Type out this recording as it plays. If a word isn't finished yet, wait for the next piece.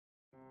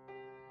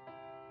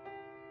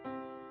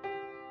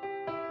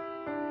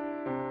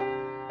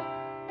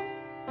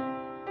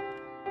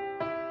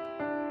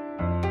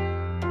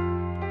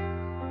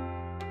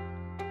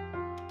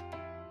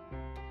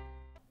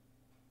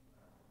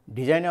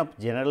Design of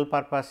general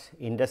purpose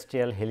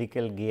industrial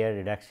helical gear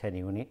reduction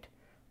unit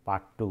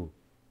part 2.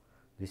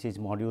 This is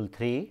module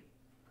 3,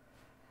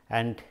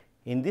 and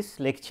in this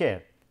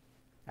lecture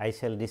I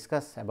shall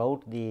discuss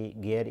about the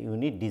gear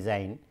unit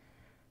design.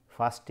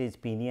 First is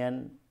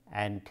pinion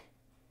and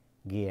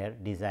gear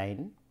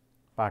design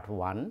part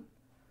 1.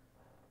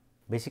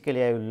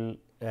 Basically, I will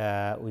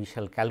we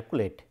shall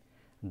calculate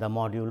the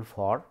module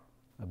for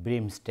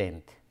beam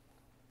strength.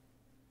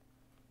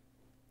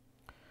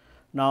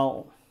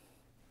 Now,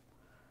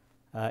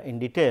 in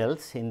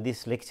details in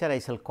this lecture I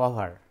shall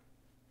cover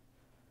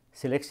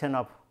selection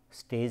of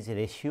stage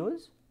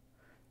ratios,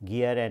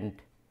 gear and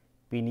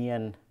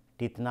pinion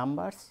teeth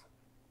numbers,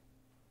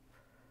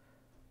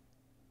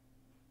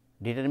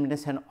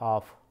 determination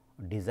of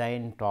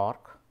design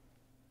torque,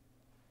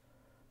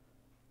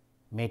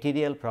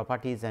 material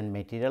properties and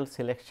material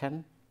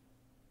selection.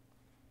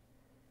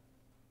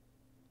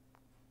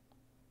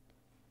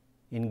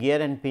 In gear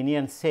and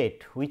pinion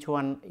set, which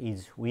one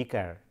is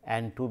weaker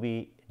and to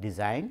be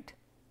designed,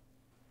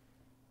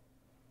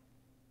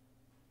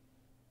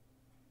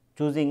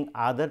 choosing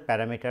other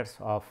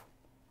parameters of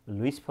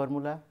Lewis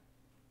formula,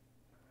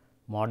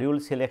 module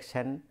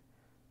selection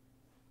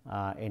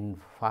in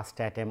first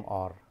attempt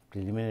or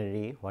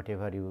preliminary,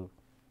 whatever you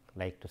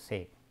like to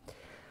say.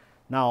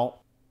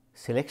 Now,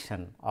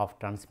 selection of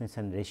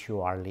transmission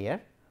ratio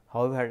earlier.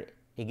 However,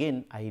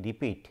 again I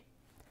repeat,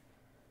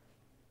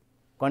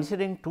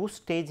 considering two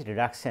stage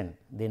reduction,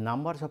 the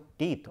numbers of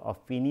teeth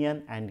of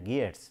pinion and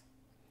gears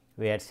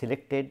were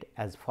selected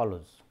as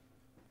follows.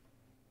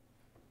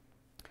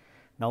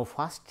 Now,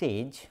 first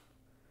stage,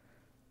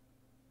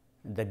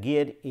 the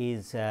gear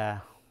is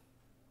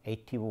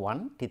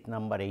 81, teeth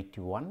number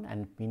 81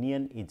 and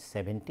pinion is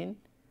 17,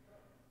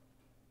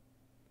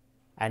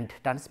 and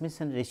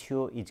transmission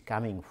ratio is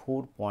coming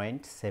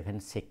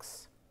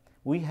 4.76.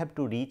 We have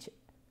to reach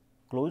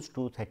close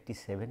to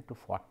 37 to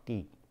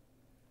 40.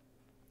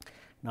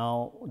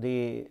 Now,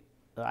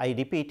 I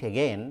repeat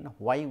again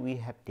why we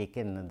have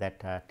taken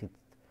that teeth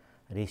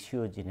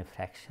ratios in a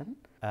fraction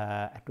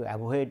to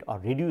avoid or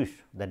reduce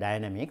the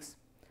dynamics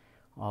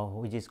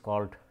which is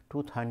called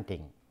tooth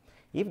hunting.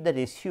 If the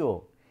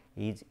ratio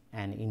is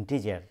an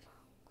integer,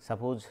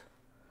 suppose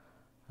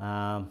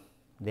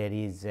there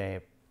is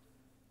a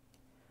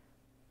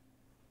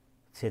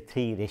say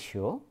 3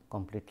 ratio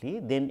completely,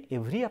 then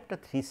every after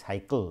 3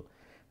 cycle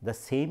the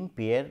same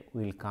pair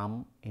will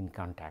come in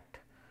contact.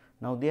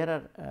 Now, there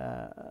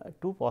are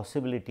two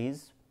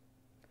possibilities,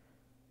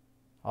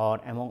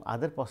 or among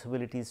other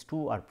possibilities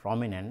two are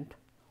prominent.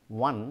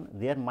 One,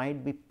 there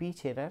might be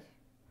pitch error.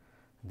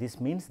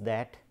 This means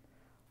that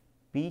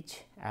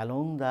pitch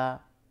along the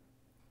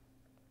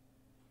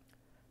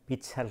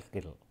pitch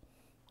circle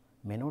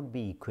may not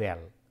be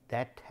equal.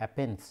 That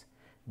happens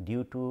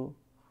due to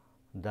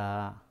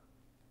the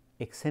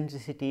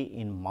eccentricity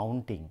in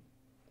mounting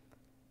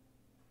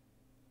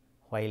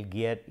while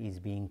gear is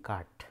being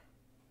cut.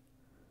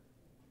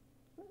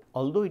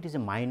 Although it is a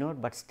minor,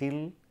 but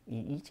still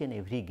each and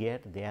every gear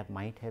there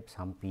might have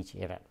some pitch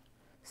error.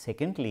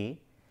 Secondly,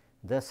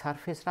 the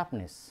surface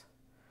roughness,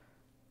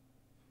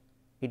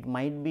 it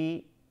might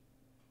be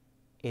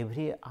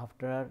every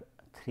after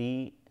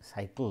 3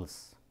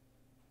 cycles,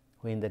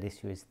 when the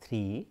ratio is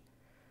 3,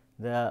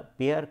 the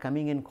pair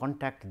coming in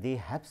contact they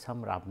have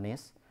some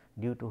roughness,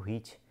 due to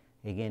which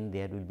again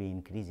there will be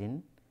increase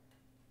in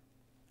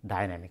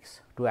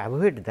dynamics. To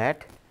avoid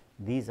that,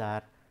 these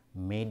are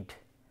made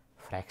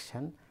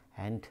fraction,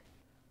 and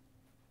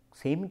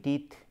same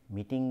teeth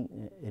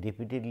meeting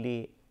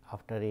repeatedly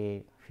after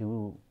a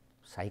few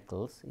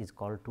cycles is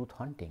called tooth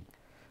hunting.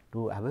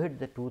 To avoid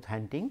the tooth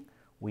hunting,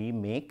 we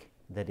make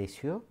the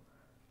ratio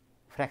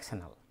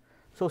fractional.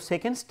 So,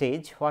 second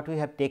stage what we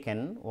have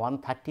taken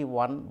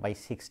 131 by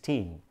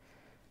 16,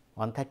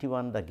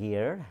 131 the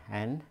gear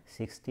and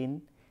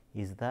 16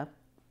 is the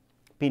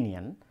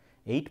pinion,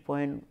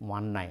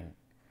 8.19.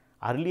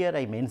 Earlier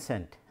I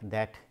mentioned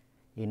that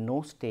in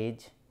no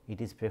stage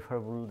it is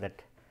preferable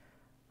that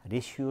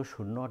ratio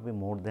should not be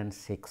more than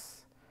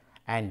 6,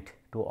 and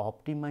to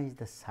optimize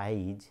the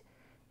size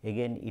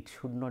again it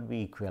should not be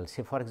equal.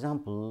 Say for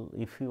example,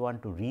 if you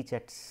want to reach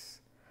at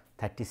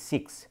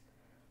 36,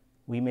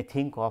 we may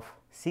think of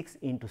 6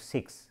 into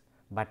 6,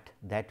 but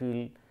that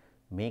will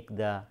make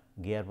the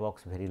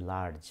gearbox very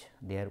large.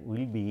 There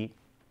will be,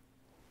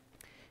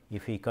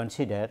 if we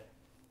consider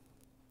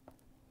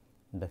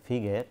the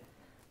figure,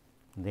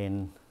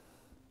 then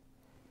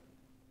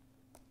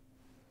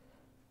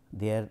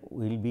there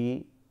will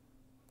be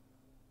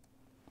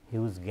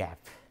huge gap.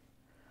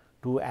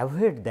 To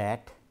avoid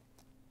that,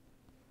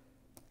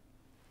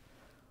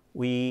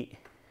 we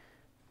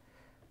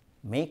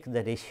make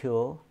the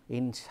ratio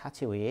in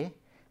such a way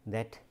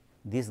that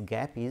this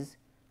gap is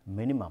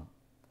minimum.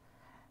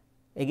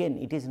 Again,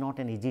 it is not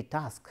an easy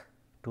task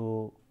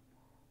to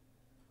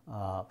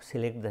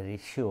select the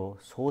ratio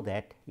so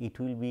that it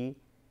will be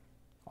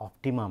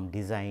optimum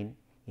design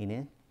in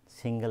a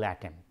single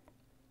attempt.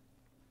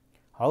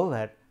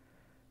 However,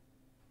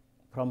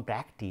 from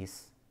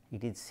practice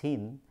it is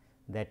seen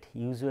that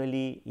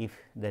usually if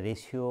the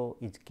ratio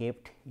is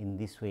kept in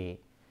this way,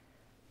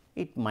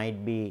 it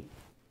might be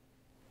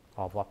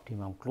of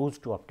optimum, close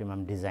to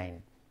optimum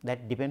design.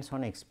 That depends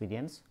on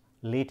experience.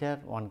 Later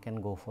one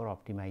can go for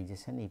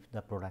optimization if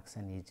the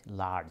production is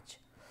large.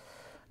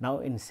 Now,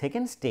 in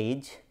second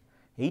stage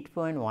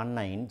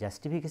 8.19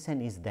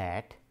 justification is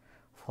that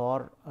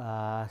for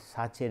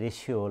such a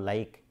ratio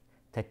like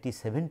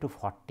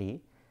 37:40,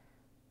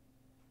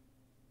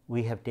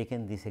 we have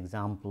taken this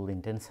example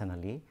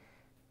intentionally.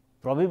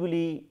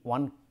 Probably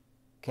one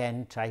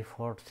can try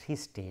for 3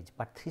 stage,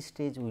 but 3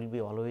 stage will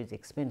be always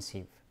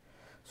expensive.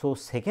 So,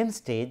 second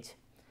stage,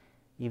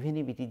 even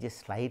if it is a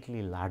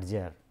slightly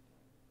larger,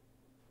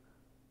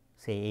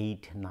 say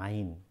 8,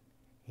 9,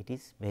 it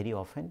is very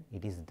often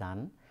it is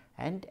done,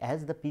 and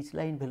as the pitch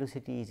line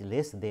velocity is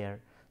less there.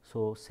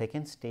 So,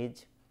 second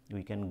stage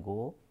we can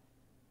go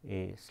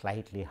a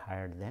slightly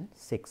higher than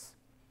 6.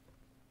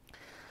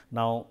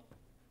 Now,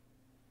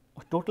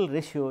 total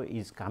ratio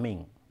is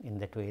coming in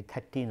that way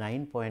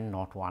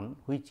 39.01,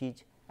 which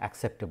is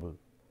acceptable.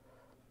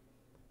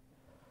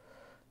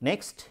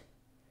 Next,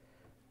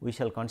 we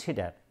shall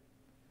consider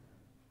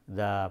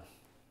the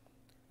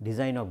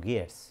design of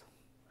gears.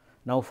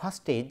 Now, first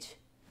stage,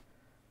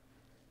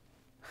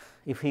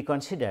 if we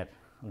consider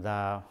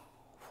the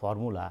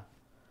formula,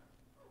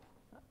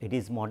 it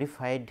is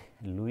modified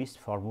Lewis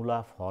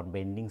formula for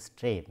bending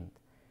strength.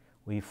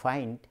 We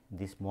find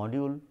this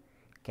module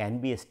can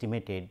be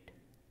estimated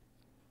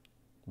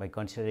by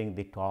considering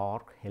the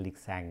torque,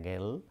 helix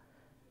angle,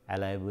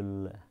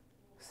 allowable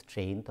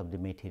strength of the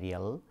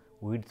material,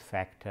 width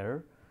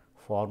factor,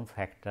 form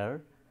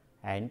factor,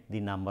 and the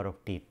number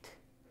of teeth.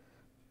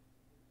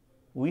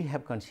 We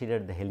have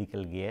considered the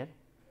helical gear.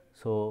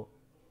 So,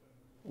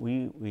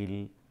 we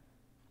will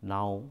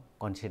now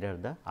consider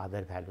the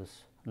other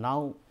values.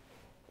 Now,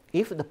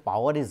 if the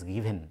power is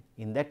given,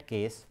 in that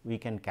case we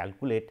can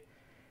calculate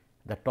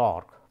the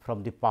torque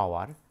from the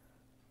power,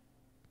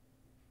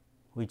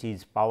 which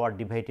is power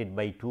divided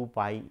by 2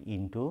 pi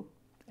into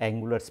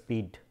angular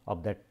speed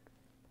of that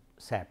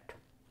shaft.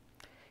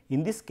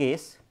 In this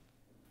case,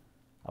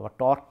 our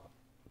torque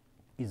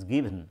is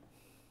given.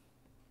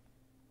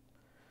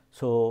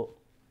 So,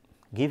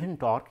 given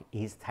torque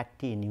is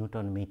 30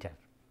 Newton meter.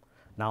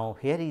 Now,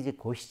 here is a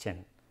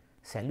question,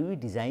 shall we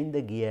design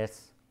the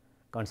gears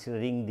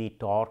considering the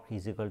torque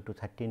is equal to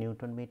 30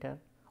 Newton meter,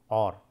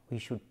 or we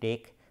should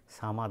take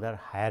some other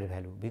higher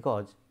value,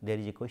 because there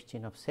is a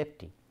question of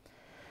safety.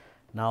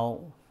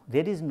 Now,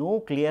 there is no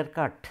clear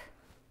cut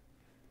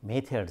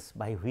methods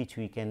by which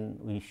we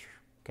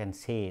can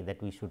say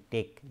that we should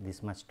take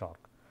this much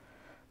torque,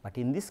 but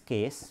in this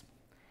case,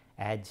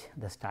 as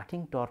the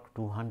starting torque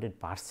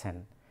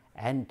 200%,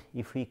 and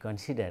if we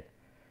consider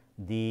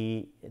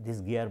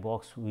this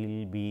gearbox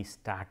will be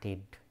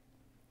started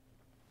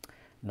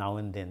now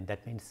and then,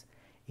 that means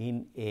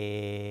in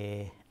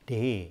a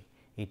day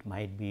it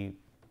might be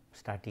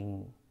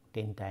starting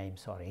 10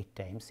 times or 8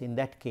 times. In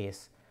that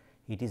case,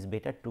 it is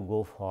better to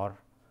go for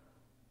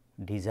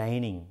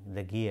designing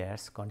the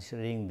gears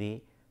considering the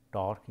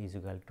torque is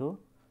equal to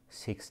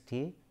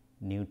 60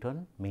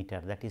 Newton meter,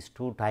 that is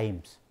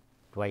twice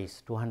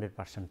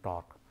 200%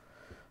 torque.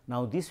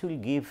 Now, this will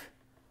give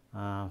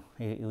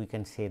we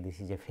can say this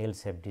is a fail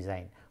safe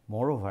design.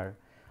 Moreover,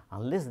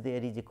 unless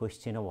there is a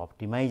question of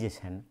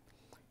optimization,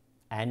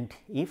 and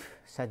if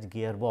such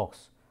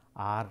gearbox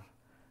are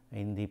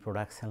in the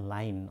production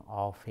line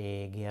of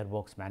a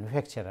gearbox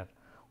manufacturer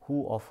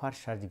who offers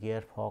such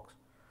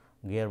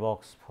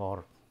gearbox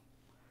for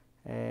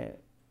a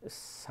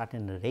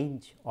certain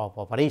range of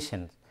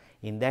operations,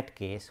 in that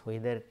case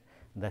whether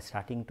the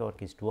starting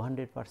torque is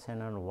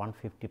 200% or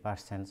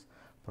 150%,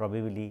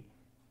 probably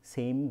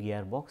same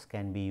gearbox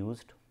can be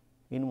used.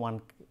 In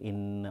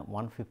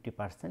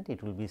 150%,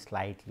 it will be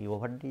slightly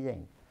over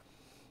designed.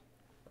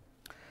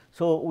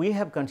 So, we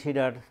have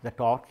considered the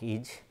torque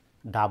is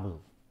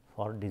double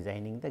for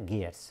designing the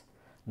gears.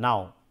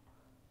 Now,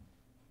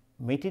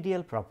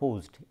 material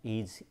proposed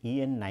is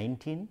EN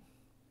 19,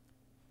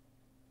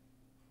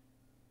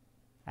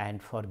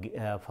 and for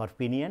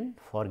pinion,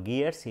 for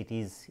gears it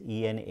is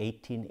EN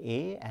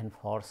 18A, and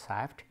for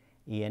shaft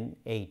EN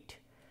 8.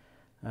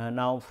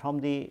 Now, from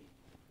the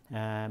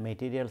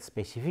material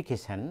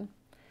specification,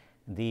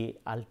 the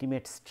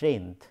ultimate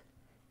strength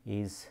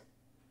is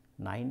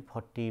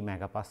 940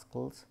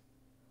 megapascals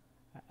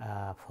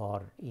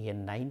for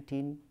EN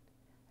 19,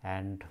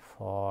 and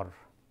for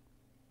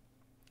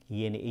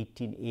EN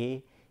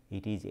 18A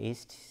it is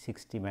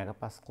 860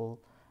 megapascal,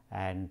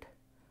 and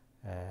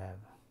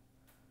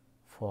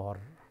for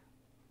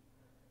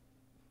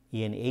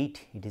EN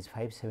 8 it is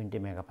 570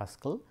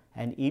 megapascal,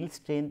 and yield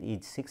strength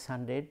is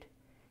 600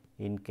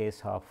 in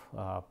case of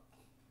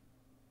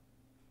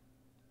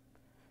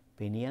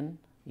pinion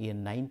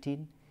EN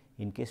 19.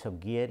 In case of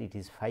gear it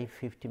is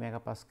 550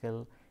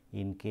 megapascal,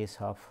 in case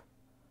of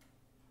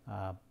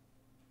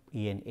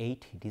EN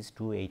 8 it is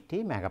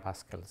 280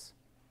 megapascals.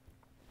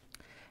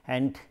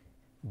 And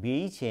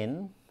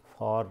BHN,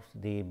 for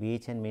the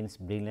BHN means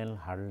Brillouin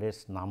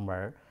Hurley's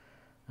number,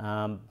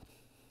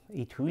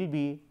 it will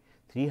be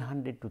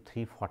 300 to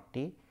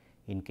 340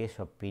 in case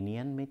of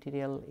pinion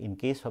material. In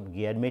case of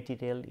gear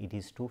material, it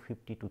is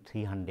 250 to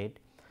 300.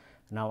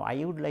 Now,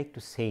 I would like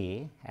to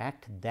say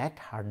at that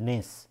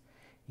hardness,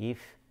 if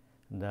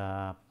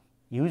the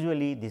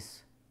usually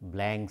these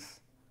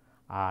blanks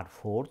are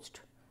forged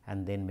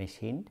and then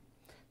machined.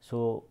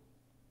 So,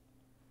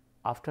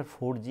 after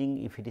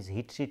forging, if it is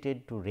heat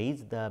treated to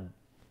raise the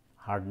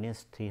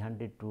hardness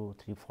 300 to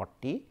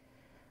 340,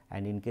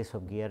 and in case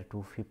of gear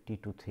 250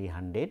 to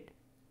 300,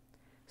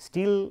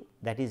 still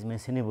that is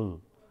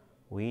machinable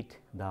with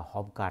the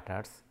hob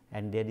cutters,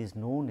 and there is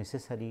no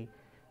necessary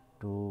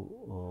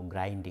to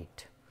grind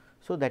it.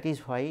 So, that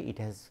is why it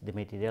has the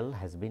material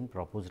has been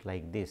proposed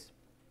like this.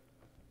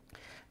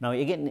 Now,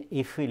 again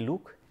if we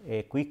look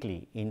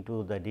quickly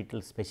into the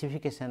detailed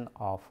specification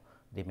of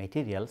the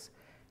materials,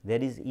 there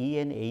is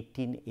EN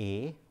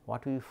 18A.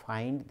 What we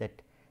find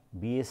that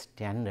BS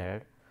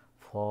standard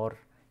for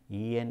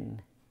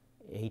EN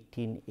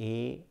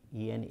 18A,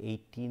 EN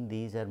 18,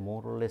 these are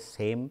more or less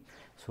same.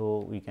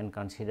 So, we can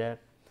consider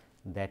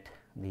that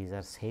these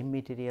are same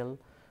material.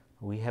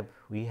 We have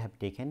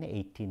taken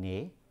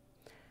 18A,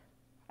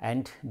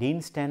 and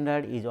DIN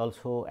standard is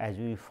also, as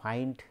we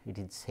find, it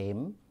is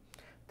same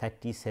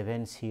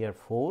 37 CR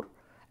 4,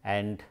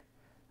 and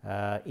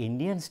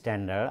Indian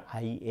standard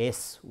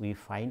IS we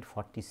find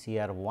 40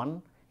 CR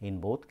 1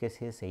 in both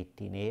cases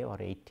 18A or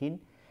 18,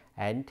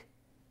 and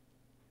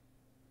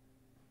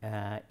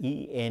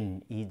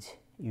EN is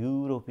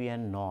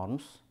European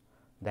norms,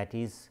 that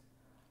is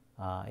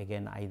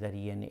again either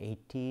EN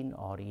 18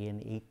 or EN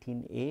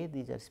 18A,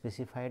 these are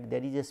specified.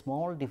 There is a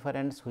small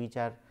difference which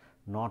are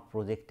not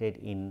projected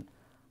in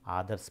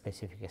other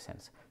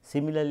specifications.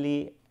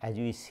 Similarly, as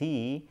we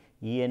see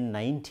EN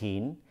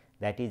 19,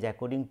 that is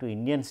according to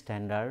Indian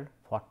standard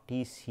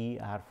 40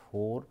 CR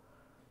 4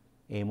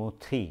 MO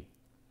 3,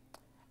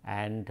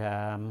 and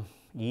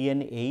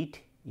EN 8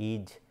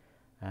 is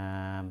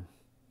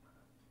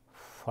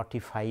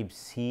 45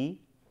 C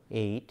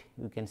 8,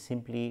 you can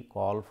simply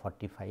call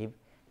 45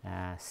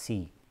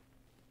 C.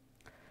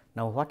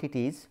 Now, what it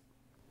is,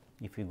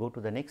 if you go to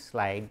the next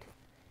slide,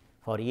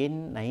 for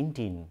EN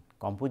 19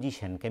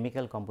 composition,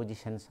 chemical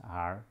compositions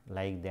are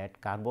like that.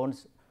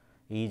 Carbons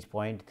is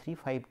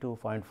 0.35 to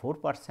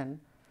 0.4%,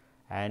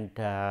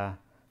 and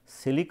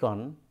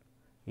silicon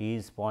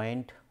is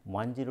 0.10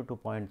 to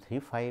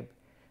 0.35,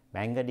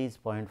 manganese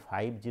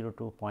 0.50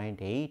 to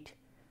 0.8,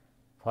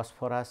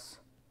 phosphorus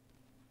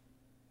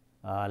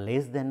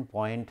less than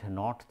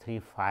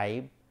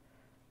 0.035,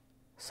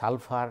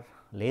 sulfur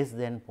less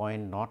than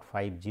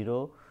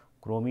 0.050,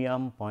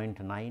 chromium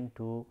 0.9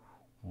 to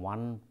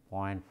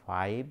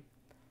 1.5,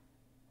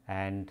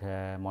 and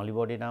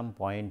molybdenum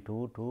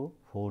 0.2 to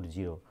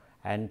 40,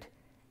 and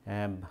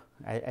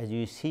as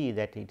you see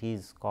that it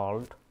is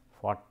called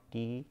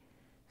 40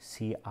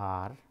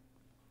 CR.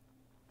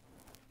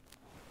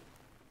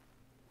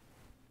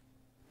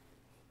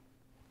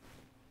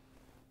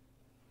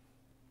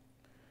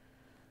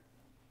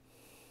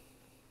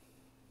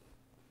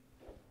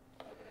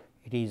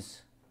 It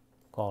is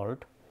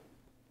called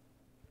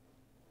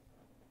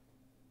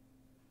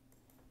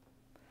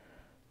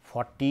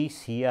 40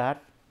 CR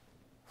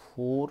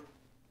 4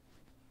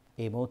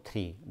 MO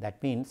 3,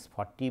 that means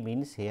 40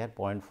 means here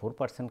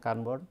 0.4%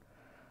 carbon,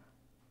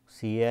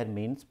 CR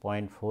means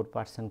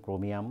 0.4%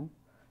 chromium,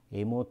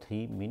 MO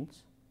 3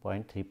 means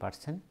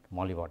 0.3%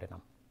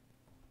 molybdenum.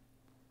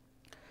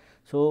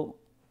 So,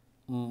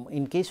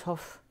 in case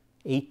of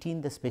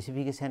 18, the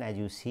specification as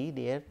you see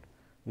there,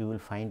 you will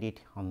find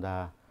it on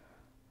the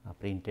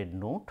printed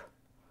note,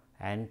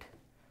 and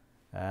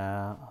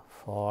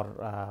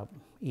for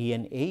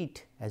EN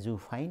 8, as you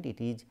find, it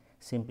is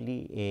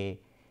simply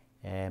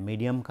a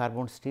medium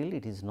carbon steel.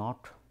 It is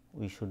not,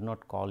 we should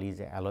not call is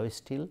a alloy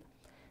steel,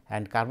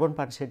 and carbon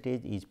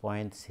percentage is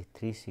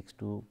 0.36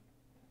 to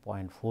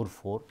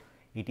 0.44.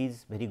 It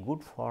is very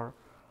good for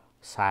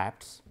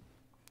shafts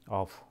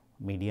of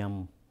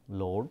medium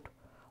load.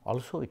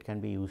 Also, it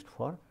can be used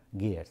for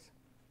gears.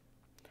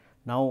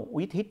 Now,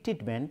 with heat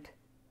treatment,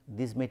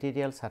 these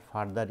materials are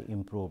further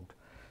improved.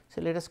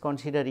 So, let us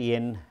consider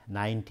EN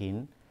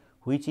 19,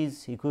 which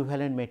is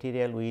equivalent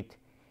material with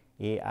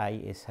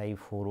AISI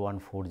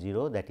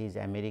 4140, that is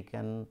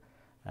American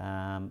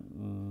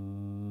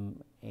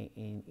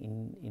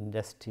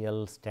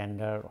industrial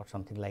standard or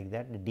something like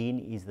that. DIN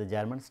is the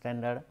German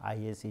standard,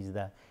 IS is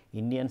the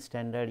Indian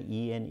standard,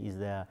 EN is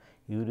the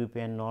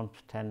European norm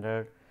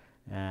standard,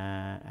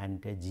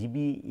 and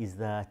GB is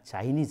the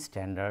Chinese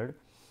standard.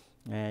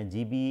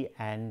 GB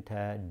and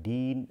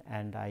DIN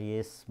and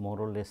IS more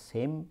or less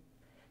same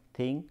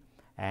thing,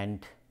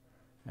 and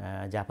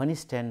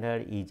Japanese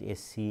standard is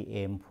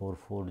SCM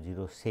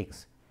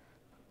 4406.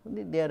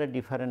 There are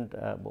different,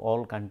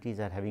 all countries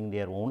are having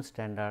their own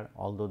standard,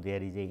 although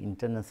there is a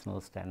international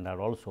standard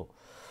also.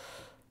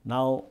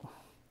 Now,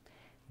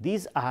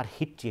 these are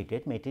heat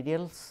treated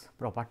materials,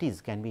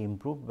 properties can be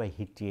improved by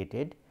heat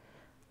treated.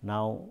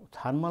 Now,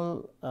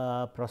 thermal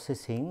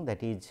processing,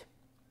 that is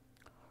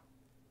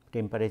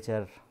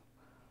temperature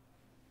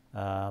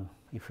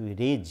if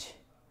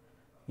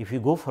you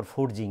go for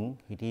forging,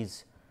 it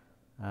is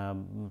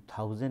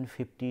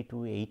 1050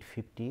 to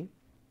 850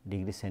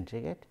 degree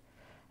centigrade,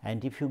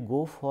 and if you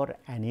go for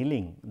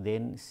annealing,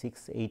 then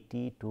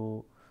 680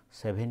 to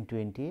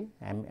 720.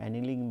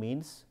 Annealing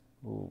means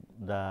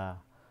the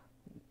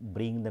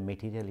bring the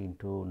material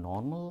into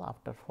normal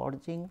after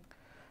forging,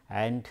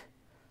 and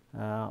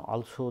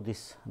also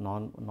this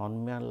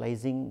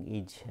normalizing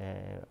is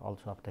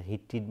also after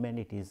heat treatment,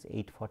 it is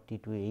 840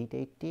 to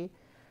 880.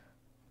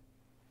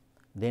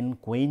 Then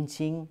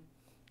quenching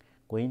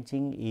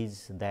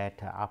is that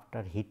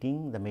after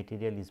heating the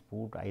material is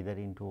put either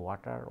into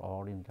water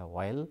or in the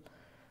oil.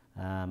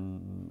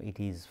 It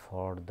is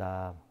for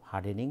the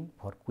hardening.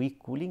 For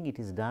quick cooling it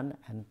is done,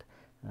 and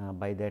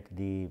by that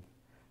the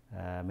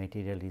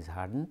material is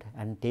hardened.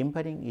 And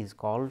tempering is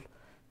called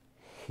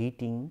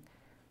heating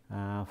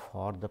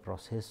for the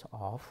process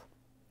of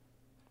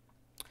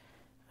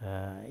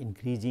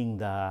increasing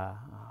the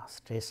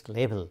stress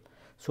level.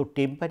 So,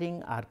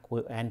 tempering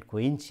and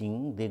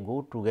quenching, they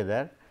go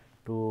together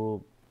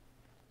to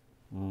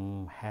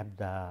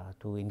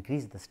to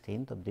increase the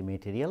strength of the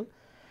material.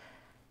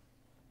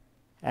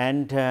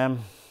 And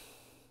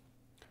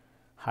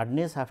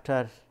hardness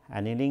after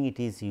annealing, it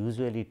is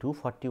usually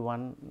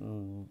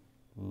 241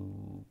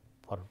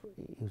 for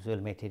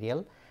usual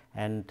material,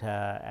 and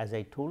as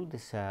I told,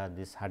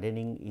 this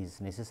hardening is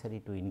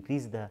necessary to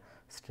increase the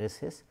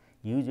stresses.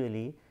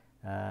 Usually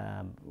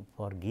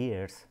for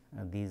gears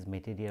these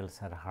materials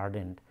are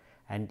hardened,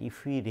 and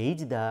if we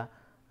raise the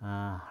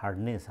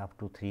hardness up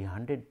to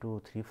 300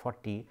 to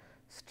 340,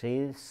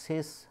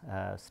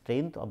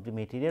 strength of the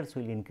materials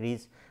will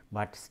increase,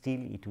 but still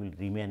it will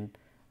remain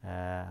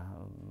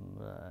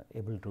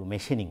able to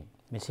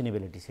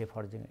machinability, say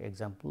for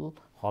example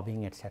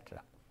hobbing,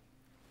 etc.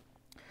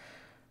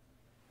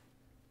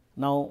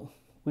 Now,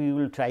 we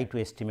will try to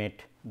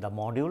estimate the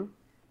module.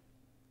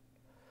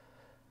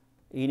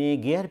 In a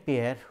gear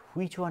pair,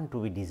 which one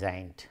to be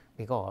designed?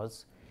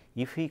 Because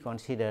if we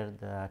consider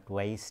the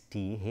twice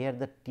T, here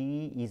the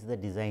T is the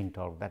design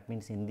torque, that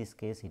means in this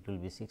case it will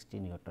be 60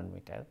 Newton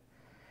meter.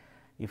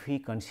 If we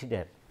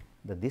consider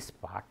this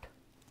part,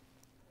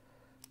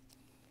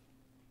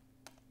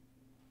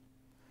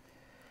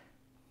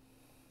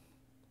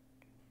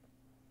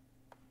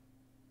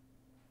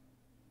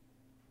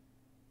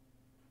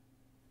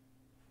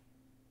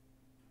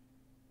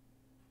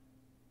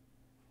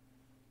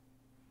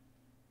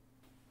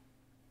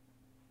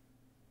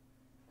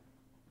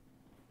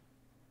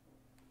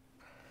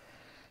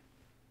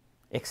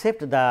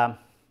 except the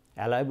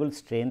allowable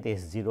strength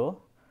S0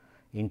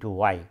 into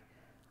Y,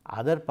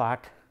 other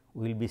part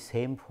will be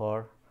same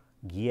for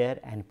gear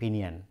and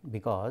pinion,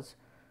 because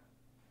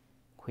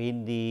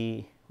when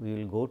we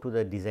will go to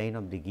the design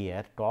of the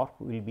gear, torque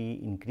will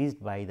be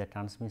increased by the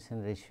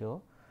transmission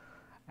ratio,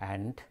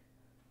 and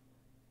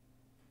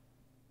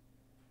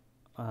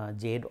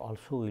Z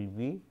also will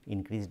be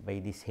increased by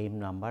the same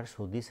number.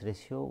 So, this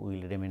ratio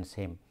will remain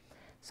same.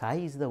 Psi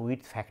is the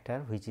width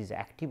factor, which is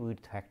active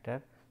width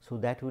factor. So,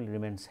 that will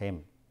remain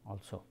same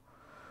also.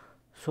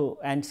 So,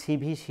 and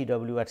CV,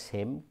 CW are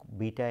same,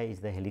 beta is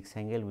the helix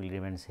angle will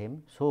remain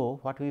same. So,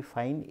 what we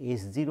find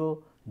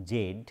S0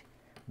 Z,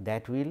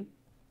 that will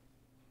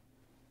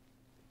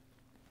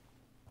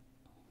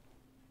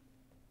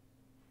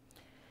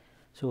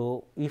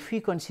so if we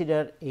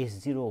consider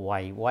S0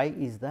 Y, Y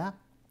is the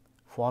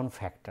form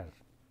factor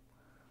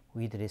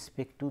with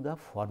respect to the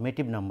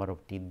formative number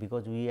of teeth,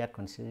 because we are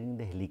considering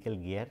the helical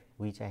gear,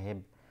 which I have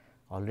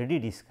already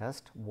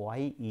discussed.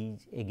 Y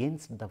is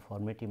against the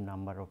formative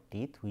number of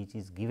teeth, which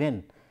is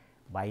given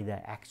by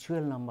the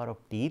actual number of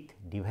teeth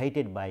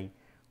divided by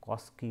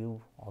cos cube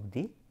of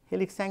the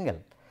helix angle.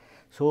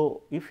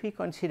 So, if we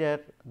consider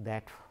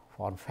that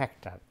form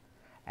factor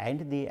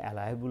and the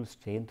allowable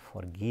strength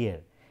for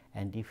gear,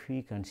 and if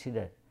we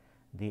consider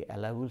the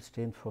allowable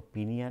strength for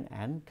pinion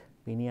and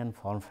pinion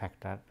form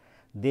factor,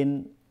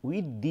 then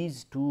with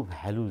these two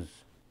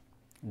values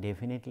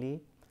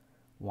definitely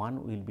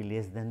one will be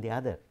less than the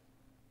other.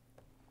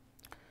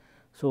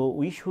 So,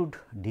 we should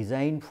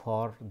design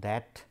for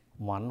that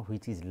one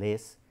which is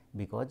less,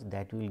 because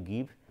that will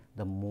give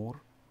the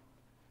more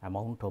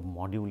amount of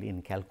module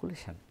in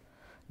calculation.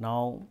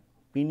 Now,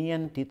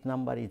 pinion teeth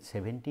number is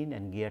 17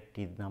 and gear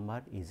teeth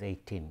number is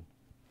 18.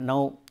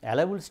 Now,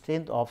 allowable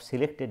strength of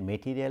selected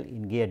material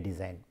in gear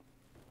design,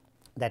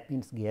 that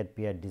means gear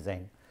pair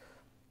design.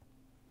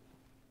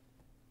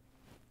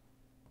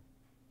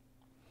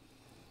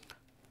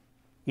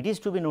 It is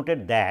to be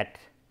noted that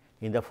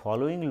in the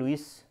following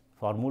Lewis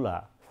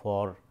formula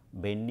for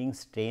bending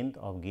strength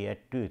of gear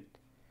tooth,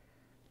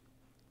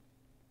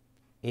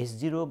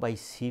 S0 by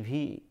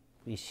CV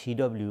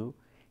CW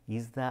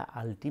is the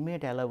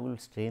ultimate allowable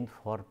strength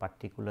for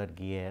particular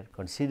gear,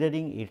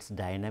 considering its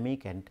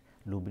dynamic and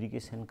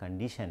lubrication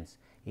conditions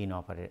in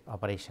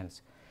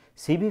operations.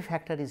 CV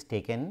factor is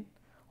taken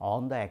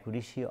on the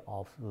accuracy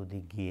of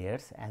the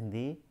gears and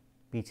the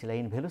pitch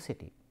line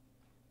velocity.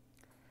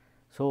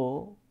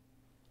 So,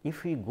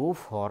 if we go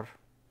for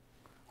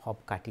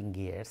hop cutting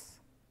gears,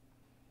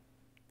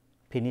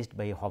 finished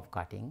by hop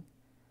cutting.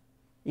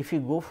 If you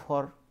go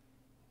for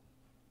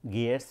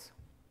gears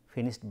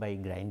finished by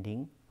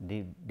grinding,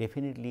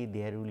 definitely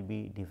there will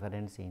be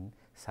difference in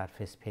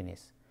surface finish.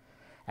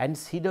 And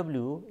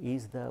CW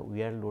is the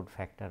wear load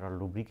factor or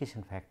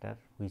lubrication factor,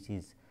 which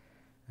is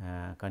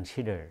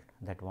considered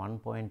that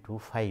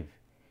 1.25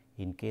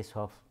 in case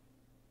of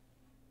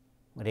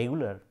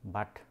regular,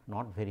 but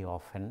not very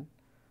often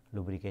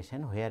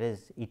lubrication,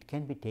 whereas it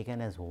can be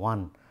taken as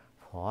 1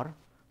 for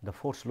the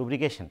forced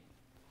lubrication.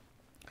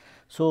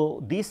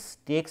 So, this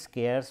takes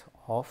care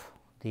of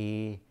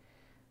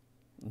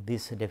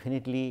this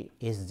definitely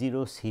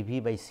S0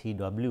 CV by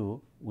CW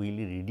will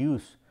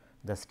reduce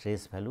the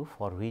stress value,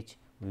 for which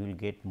we will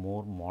get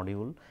more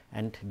module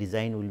and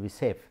design will be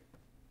safe.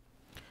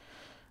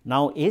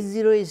 Now,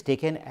 S0 is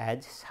taken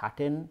as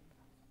certain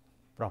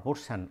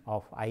proportion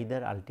of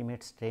either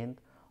ultimate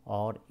strength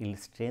or yield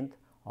strength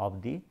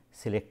of the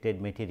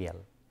selected material.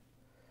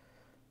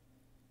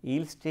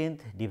 Yield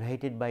strength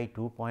divided by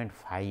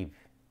 2.5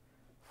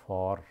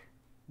 for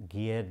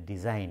gear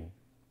design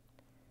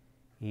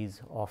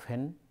is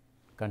often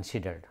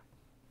considered.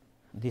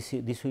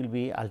 This will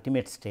be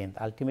ultimate strength.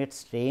 Ultimate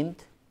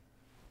strength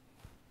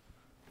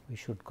we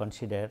should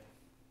consider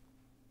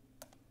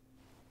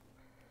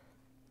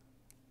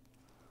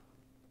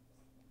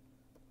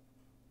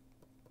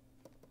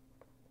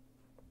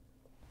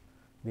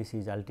this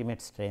is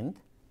ultimate strength.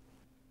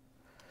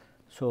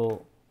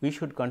 So, we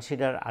should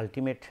consider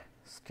ultimate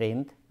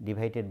strength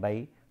divided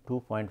by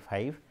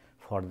 2.5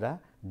 for the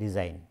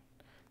design.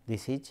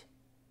 This is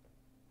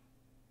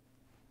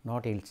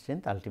not yield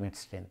strength, ultimate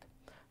strength.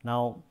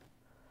 Now,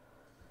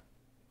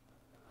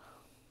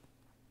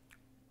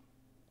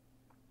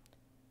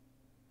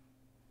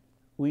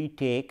 we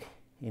take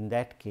in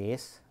that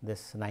case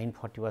this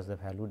 940 was the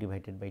value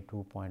divided by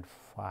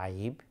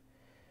 2.5,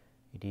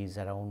 it is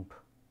around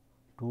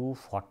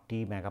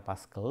 240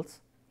 megapascals,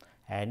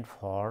 and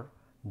for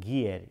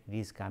gear it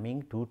is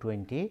coming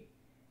 220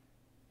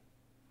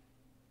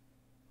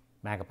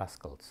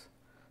 megapascals.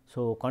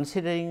 So,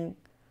 considering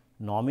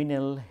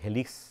nominal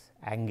helix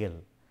angle,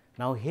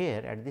 now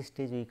here at this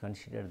stage we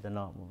consider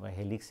the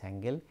helix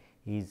angle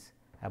is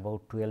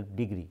about 12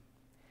 degree.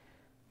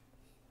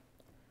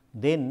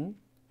 Then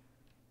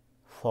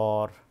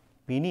for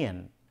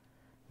pinion,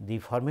 the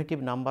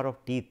formative number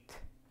of teeth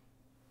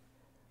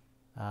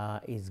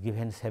is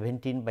given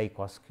 17 by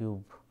cos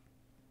cube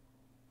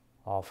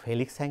of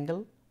helix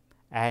angle,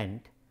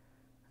 and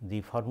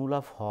the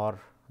formula for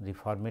the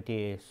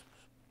formative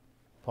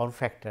form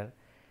factor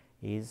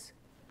is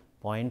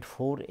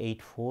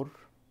 0.484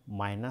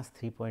 minus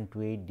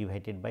 3.28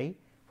 divided by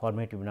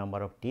formative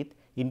number of teeth.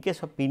 In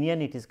case of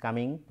pinion it is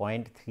coming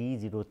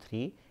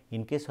 0.303,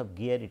 in case of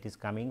gear it is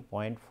coming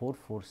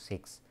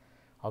 0.446.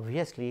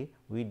 Obviously,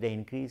 with the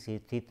increase in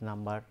teeth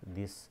number,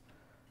 this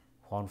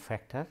form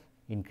factor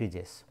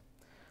increases.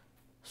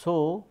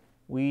 So,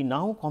 we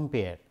now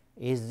compare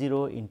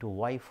S0 into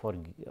Y for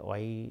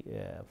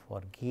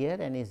gear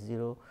and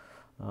S0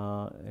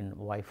 in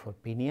Y for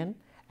pinion,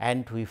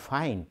 and we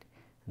find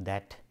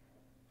that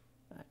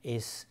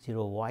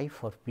S0 Y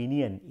for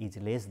pinion is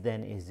less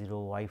than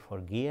S0 Y for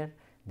gear.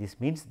 This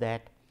means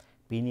that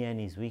pinion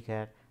is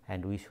weaker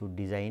and we should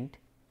design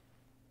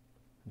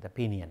the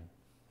pinion.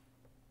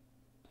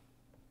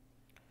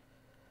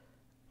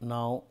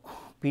 Now,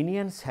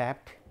 pinion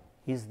shaft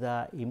is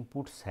the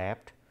input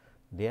shaft,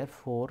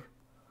 therefore,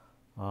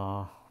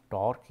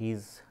 torque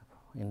is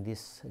in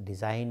this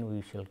design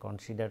we shall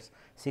consider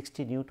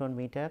 60 Newton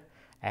meter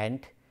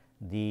and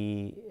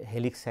the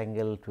helix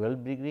angle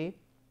 12 degree,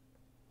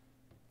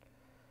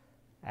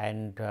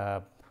 and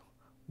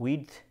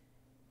width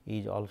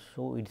is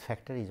also, width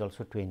factor is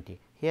also 20.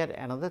 Here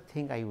another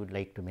thing I would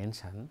like to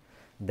mention,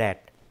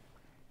 that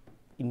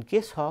in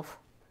case of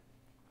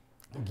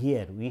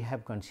gear we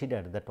have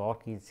considered the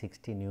torque is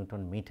 60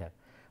 Newton meter,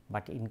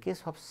 but in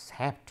case of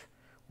shaft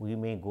we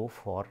may go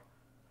for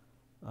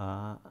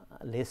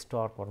less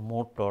torque or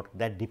more torque,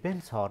 that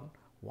depends on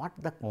what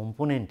the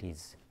component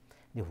is.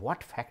 The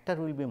what factor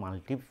will be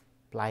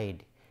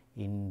multiplied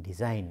in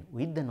design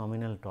with the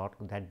nominal torque,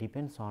 that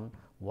depends on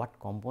what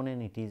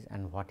component it is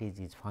and what is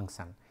its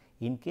function.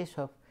 In case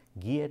of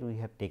gear we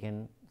have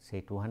taken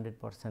say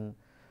 200%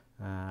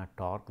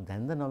 torque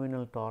than the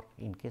nominal torque.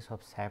 In case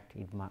of shaft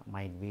it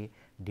might be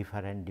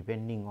different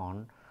depending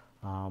on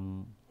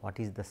what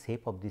is the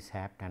shape of the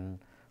shaft and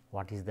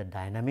what is the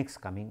dynamics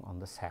coming on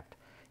the shaft.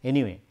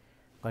 Anyway,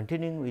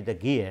 continuing with the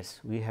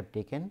gears, we have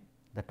taken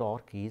the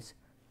torque is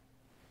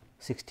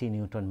 60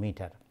 Newton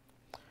meter.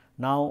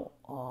 Now,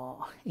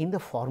 in the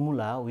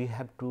formula we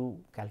have to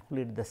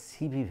calculate the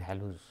CV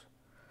values,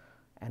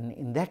 and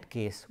in that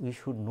case we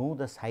should know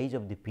the size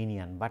of the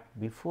pinion, but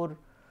before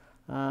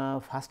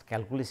first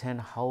calculation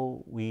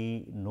how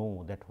we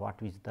know that what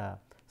is the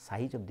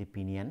size of the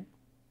pinion.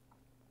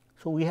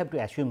 So, we have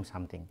to assume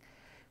something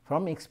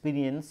from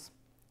experience,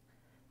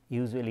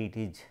 usually it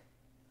is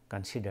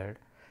considered.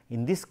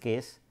 In this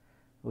case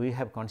we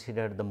have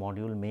considered the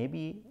module may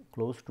be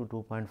close to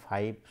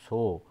 2.5.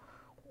 So,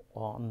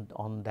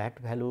 on that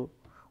value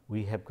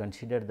we have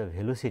considered the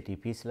velocity,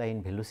 pitch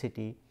line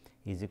velocity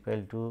is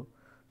equal to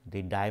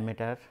the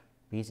diameter,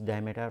 pitch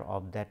diameter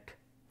of that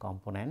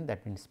component,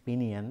 that means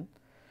pinion,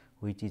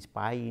 which is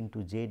pi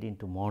into z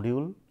into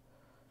module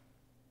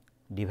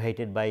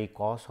divided by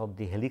cos of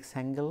the helix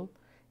angle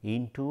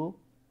into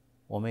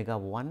omega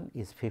 1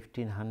 is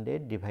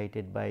 1500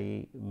 divided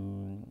by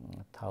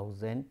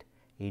 1000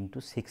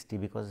 into 60,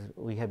 because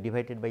we have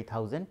divided by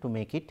 1000 to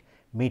make it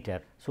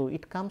meter. So,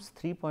 it comes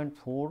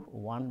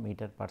 3.41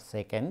 meter per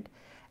second,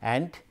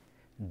 and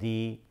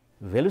the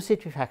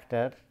velocity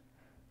factor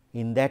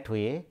in that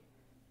way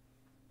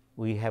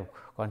we have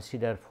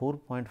considered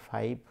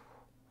 4.5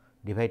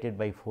 divided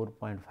by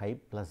 4.5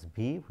 plus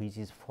v, which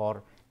is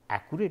for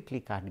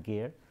accurately cut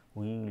gear.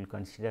 We will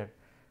consider,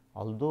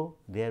 although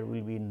there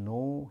will be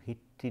no heat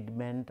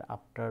treatment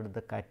after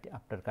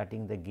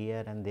cutting the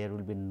gear and there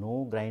will be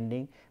no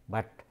grinding,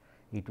 but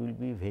it will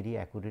be very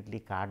accurately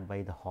cut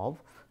by the hub.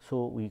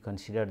 So, we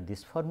consider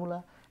this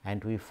formula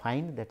and we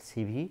find that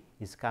CV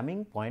is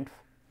coming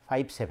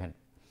 0.57.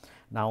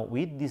 Now,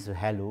 with this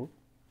value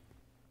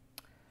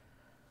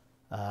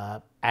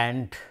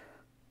and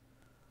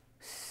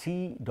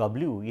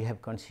CW we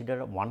have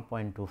considered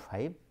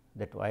 1.25,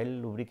 that oil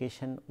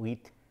lubrication with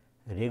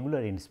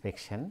regular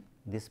inspection.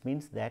 This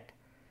means that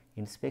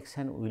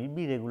inspection will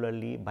be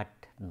regularly, but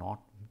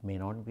may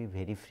not be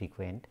very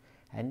frequent,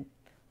 and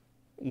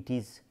it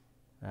is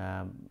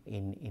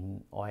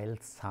in oil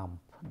sump,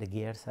 the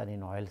gears are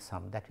in oil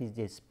sump, that is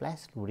the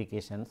splash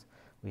lubrications.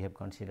 We have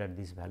considered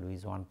this value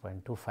is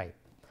 1.25.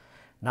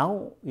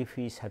 Now, if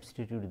we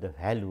substitute the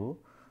value,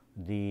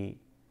 the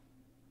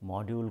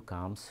module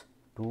comes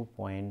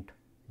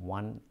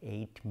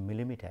 2.18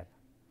 millimeter.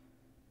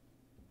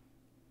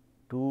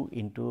 2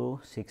 into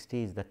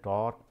 60 is the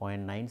torque,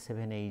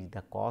 0.97 is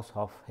the cos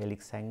of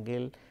helix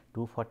angle,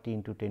 240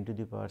 into 10 to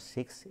the power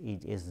 6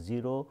 is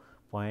S0,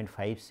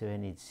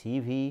 0.57 is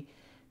CV,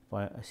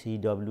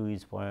 CW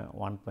is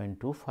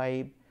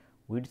 1.25,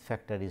 width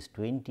factor is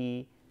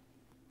 20,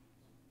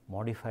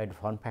 modified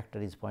form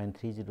factor is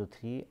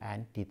 0.303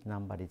 and teeth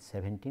number is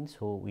 17.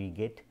 So, we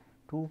get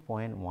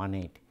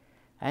 2.18,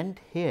 and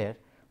here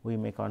we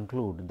may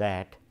conclude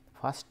that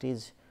first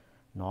is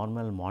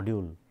normal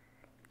module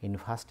in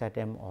first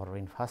attempt or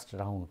in first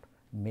round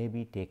may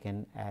be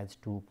taken as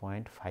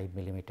 2.5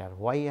 millimeter.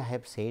 Why I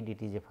have said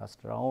it is a first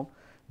round?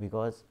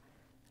 Because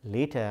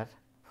later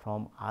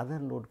from other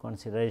load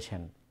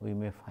consideration we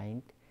may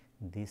find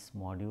this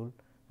module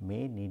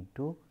may need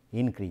to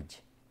increase.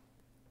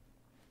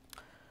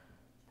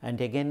 And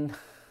again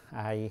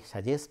I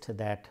suggest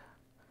that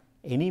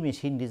any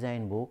machine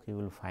design book you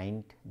will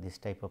find this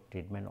type of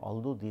treatment,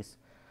 although this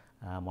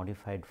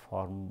modified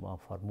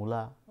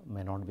formula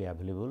may not be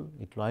available,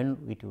 it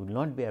will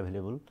not be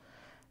available.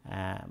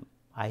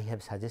 I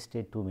have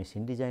suggested 2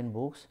 machine design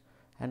books,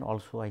 and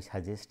also I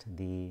suggest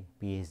the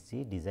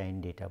PSG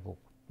design data book,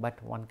 but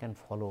one can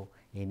follow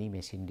any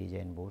machine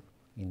design book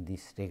in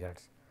these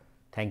regards.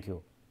 Thank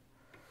you.